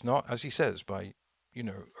caused not, as he says, by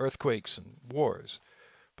earthquakes and wars,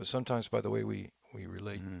 but sometimes by the way we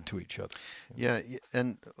relate to each other. Yeah,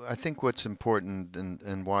 and I think what's important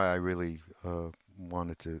and why I really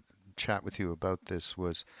wanted to chat with you about this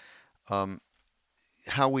was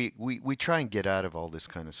how we try and get out of all this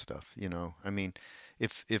kind of stuff. I mean,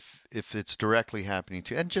 if it's directly happening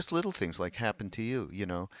to you, and just little things like happen to you,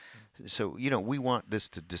 so we want this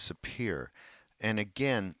to disappear. And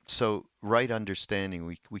again, so right understanding,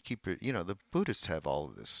 we keep it, the Buddhists have all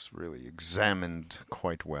of this really examined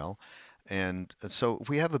quite well. And so if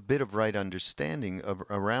we have a bit of right understanding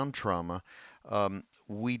around trauma,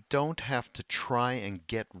 we don't have to try and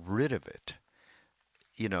get rid of it.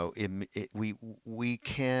 We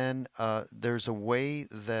can, there's a way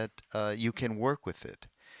that you can work with it.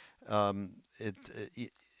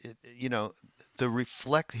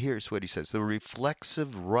 Here's what he says: the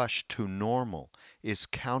reflexive rush to normal is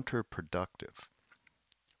counterproductive,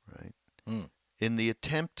 right? In the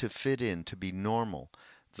attempt to fit in, to be normal,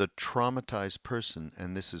 the traumatized person,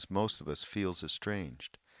 and this is most of us, feels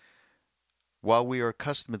estranged. While we are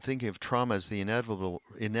accustomed to thinking of trauma as the inevitable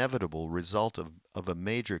result of a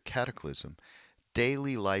major cataclysm,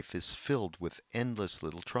 daily life is filled with endless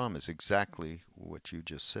little traumas. Exactly what you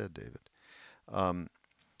just said, David.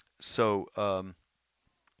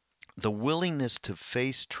 The willingness to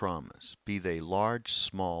face traumas, be they large,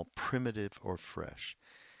 small, primitive, or fresh,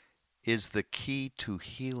 is the key to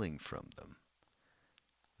healing from them.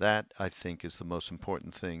 That, I think, is the most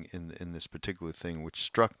important thing in this particular thing, which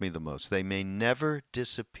struck me the most. They may never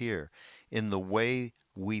disappear in the way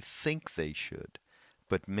we think they should,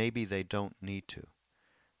 but maybe they don't need to.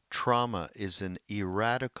 Trauma is an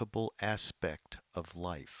eradicable aspect of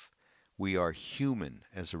life. We are human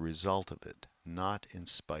as a result of it, not in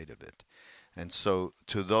spite of it. And so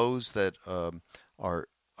to those that are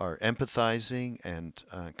empathizing and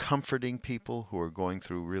comforting people who are going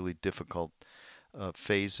through really difficult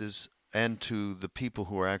phases, and to the people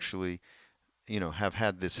who are actually, have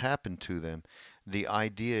had this happen to them, the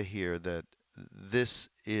idea here that this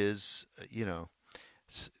is,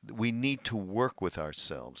 we need to work with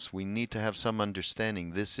ourselves. We need to have some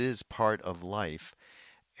understanding. This is part of life,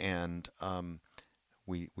 and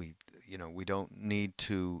we don't need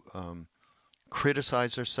to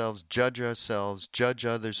criticize ourselves, judge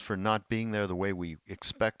others for not being there the way we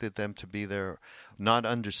expected them to be there, not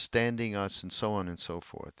understanding us, and so on and so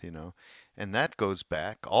forth, And that goes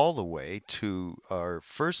back all the way to our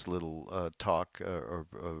first little talk or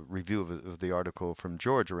review of the article from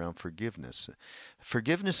George around forgiveness.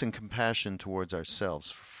 Forgiveness and compassion towards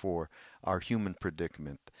ourselves for our human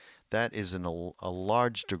predicament. That is in a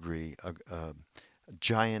large degree a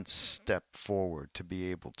giant step forward to be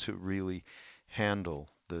able to really handle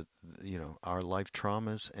our life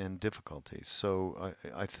traumas and difficulties. So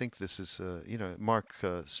I think this is Mark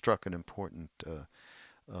struck an important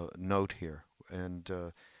note here, and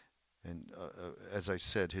as I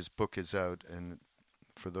said, his book is out, and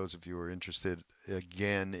for those of you who are interested,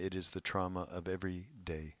 again, it is the trauma of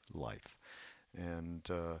everyday life. And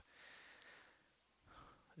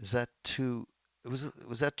was that too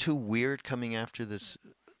weird coming after this?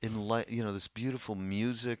 This beautiful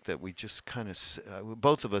music that we just kind of,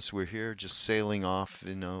 both of us were here just sailing off,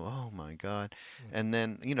 oh my God. And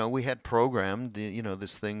then, we had programmed,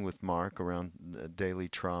 this thing with Mark around daily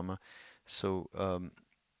trauma. So,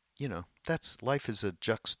 life is a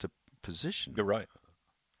juxtaposition. You're right.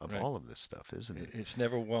 Of all of this stuff, isn't it? It's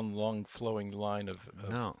never one long flowing line of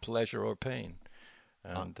pleasure or pain.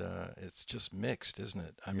 And it's just mixed, isn't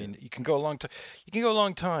it? I mean, you can go a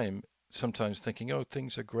long time sometimes thinking, oh,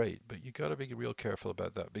 things are great, but you got to be real careful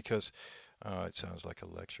about that, because it sounds like a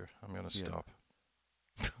lecture. I'm going to stop.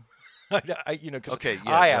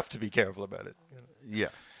 I have to be careful about it. Yeah.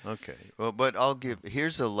 Okay. Well, but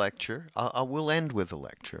here's a lecture. We'll end with a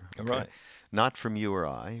lecture. Okay? All right. Not from you or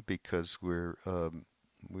I, because we're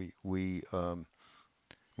We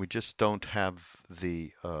just don't have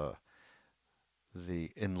the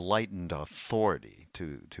enlightened authority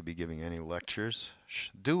to be giving any lectures.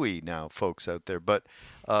 Do we now, folks out there? But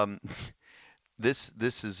this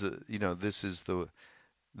is this is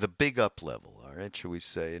the big up level, all right, shall we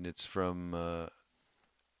say? And it's from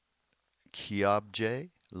Kyabje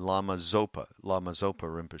Lama Zopa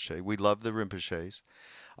Rinpoche. We love the Rinpoches.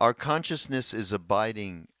 Our consciousness is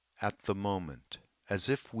abiding at the moment, as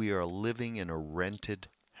if we are living in a rented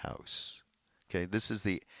house. Okay, this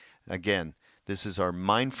is our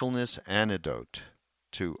mindfulness antidote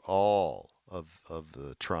to all of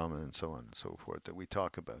the trauma and so on and so forth that we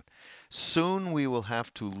talk about. Soon we will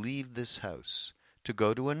have to leave this house to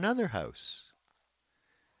go to another house.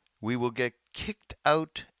 We will get kicked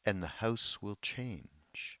out and the house will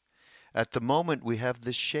change. At the moment we have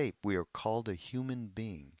this shape, we are called a human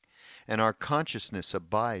being, and our consciousness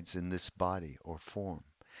abides in this body or form.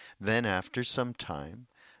 Then after some time,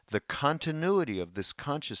 the continuity of this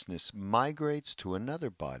consciousness migrates to another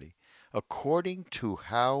body according to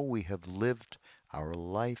how we have lived our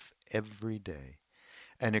life every day,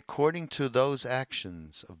 and according to those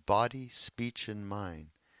actions of body, speech, and mind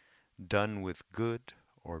done with good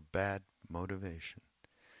or bad motivation.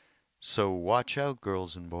 So watch out,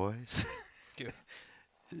 girls and boys. Yeah.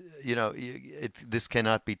 This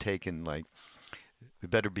cannot be taken like, we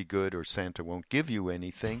better be good or Santa won't give you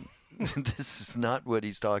anything. This is not what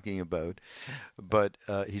he's talking about. But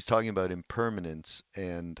he's talking about impermanence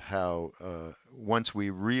and how once we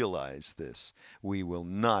realize this, we will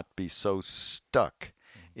not be so stuck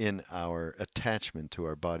in our attachment to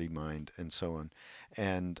our body, mind, and so on.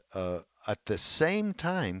 And at the same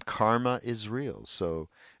time, karma is real. So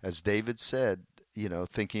as David said,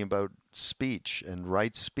 thinking about speech and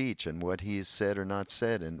right speech and what he has said or not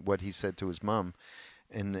said and what he said to his mom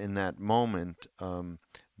in that moment,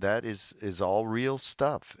 that is all real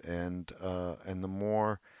stuff. And the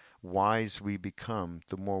more wise we become,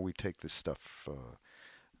 the more we take this stuff,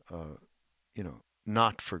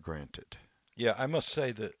 not for granted. Yeah, I must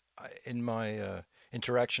say that in my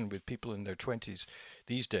interaction with people in their 20s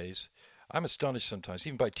these days, I'm astonished sometimes,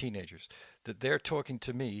 even by teenagers, that they're talking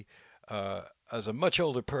to me as a much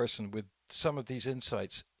older person with some of these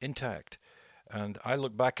insights intact. And I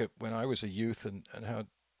look back at when I was a youth and how,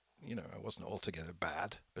 I wasn't altogether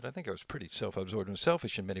bad, but I think I was pretty self-absorbed and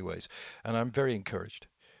selfish in many ways. And I'm very encouraged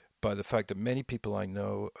by the fact that many people I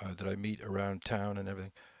know that I meet around town and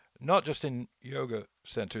everything, not just in yoga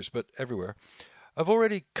centers, but everywhere, I've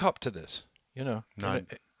already copped to this, in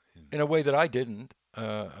a way that I didn't.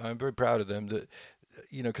 I'm very proud of them that,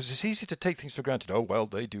 because it's easy to take things for granted. Oh, well,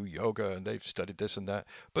 they do yoga and they've studied this and that.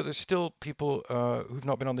 But there's still people who've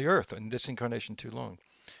not been on the earth in this incarnation too long.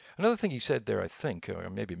 Another thing he said there, I think, or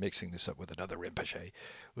maybe mixing this up with another Rinpoche,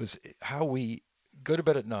 was how we go to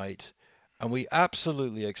bed at night and we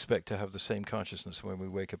absolutely expect to have the same consciousness when we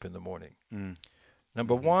wake up in the morning.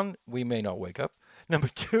 Number one, we may not wake up. Number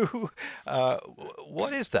two,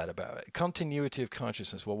 what is that about? Continuity of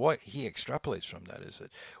consciousness. Well, what he extrapolates from that is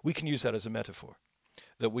that we can use that as a metaphor.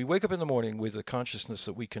 That we wake up in the morning with a consciousness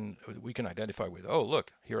that we can identify with. Oh,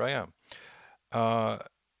 look, here I am.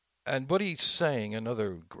 And what he's saying,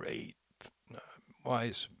 another great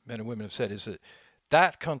wise men and women have said, is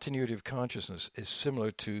that continuity of consciousness is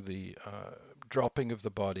similar to the dropping of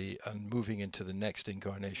the body and moving into the next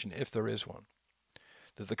incarnation, if there is one.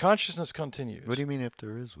 That the consciousness continues. What do you mean if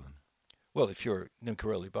there is one? Well, if you're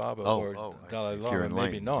Nimkareli Baba or Dalai Lama,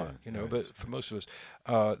 maybe not, but for most of us,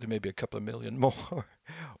 there may be a couple of million more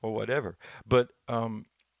or whatever. But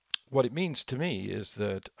what it means to me is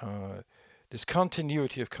that this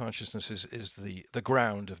continuity of consciousness is the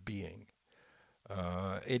ground of being.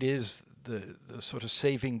 It is the sort of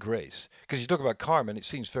saving grace. Because you talk about karma, and it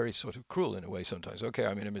seems very sort of cruel in a way sometimes. Okay,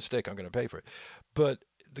 I made a mistake, I'm going to pay for it. But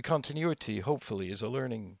the continuity, hopefully, is a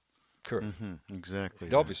learning curve. Mm-hmm, exactly.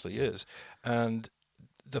 It obviously is. And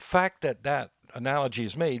the fact that analogy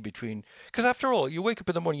is made between... Because after all, you wake up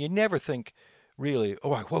in the morning, you never think, really,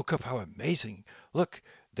 oh, I woke up, how amazing. Look,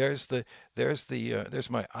 there's my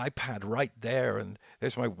iPad right there, and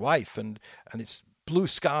there's my wife, and it's blue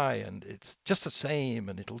sky, and it's just the same,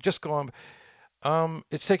 and it'll just go on.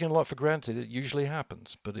 It's taken a lot for granted. It usually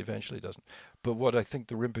happens, but eventually it doesn't. But what I think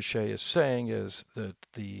the Rinpoche is saying is that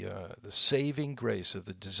the saving grace of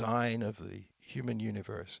the design of the human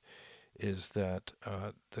universe is that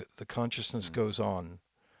the consciousness goes on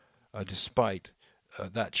despite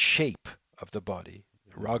that shape of the body,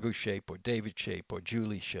 Raghu shape or David shape or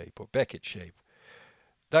Julie shape or Beckett shape.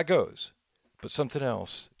 That goes, but something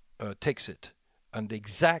else takes it, and the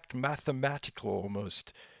exact mathematical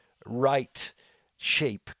almost right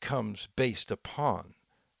shape comes based upon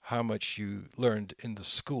how much you learned in the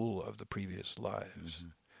school of the previous lives.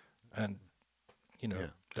 And, you know, Yeah.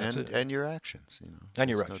 that's it. And your actions, you know. And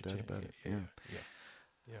your There's actions. No doubt about it. Yeah.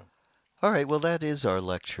 All right, well, that is our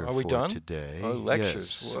lecture Are we for done? today. Our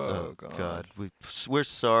lectures. Yes. Whoa, God. We're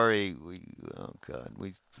sorry. Well,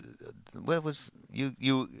 it was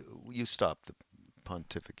you stopped the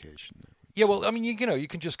pontification. Yeah, well, I mean, you know, you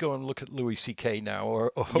can just go and look at Louis C.K. now,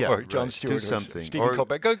 or Yeah, Jon right. Stewart, Do or something. Stephen Or-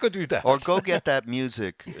 Colbert. Go do that. Or go get that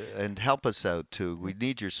music and help us out too. We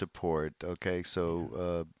need your support. Okay,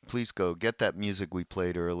 so please go get that music we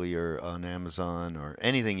played earlier on Amazon or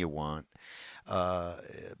anything you want.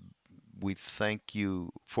 We thank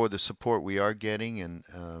you for the support we are getting,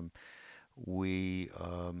 and we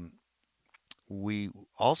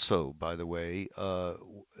also, by the way,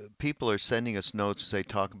 people are sending us notes, say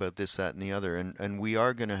talk about this, that, and the other, and we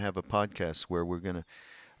are going to have a podcast where we're going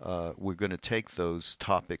to take those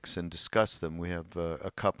topics and discuss them. We have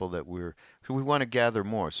a couple that we want to gather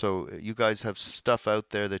more. So you guys have stuff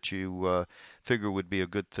out there that you figure would be a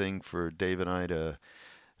good thing for Dave and I to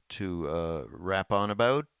rap on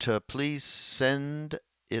about. Please send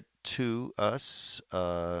it to us,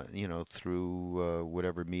 through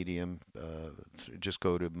whatever medium. Just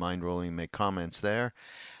go to Mindrolling, make comments there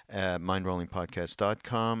at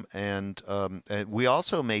mindrollingpodcast.com. And we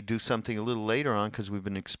also may do something a little later on because we've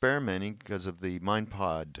been experimenting because of the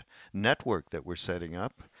MindPod network that we're setting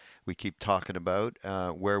up. We keep talking about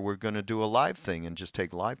where we're going to do a live thing and just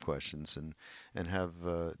take live questions and have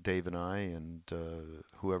Dave and I and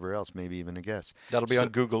whoever else, maybe even a guest. That'll be on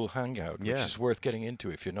Google Hangout, which Yeah. is worth getting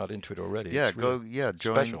into if you're not into it already. Yeah, It's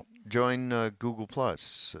really join Google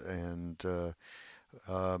Plus, and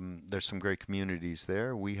there's some great communities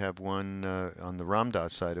there. We have one on the Ram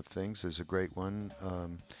Dass side of things. There's a great one.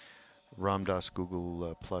 Ram Dass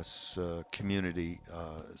Google Plus community.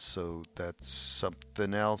 So that's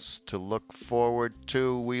something else to look forward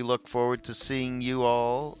to. We look forward to seeing you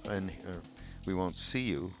all, and we won't see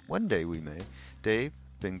you. One day we may. Dave,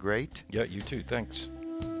 been great. Yeah, you too. Thanks.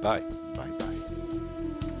 Bye. Bye-bye.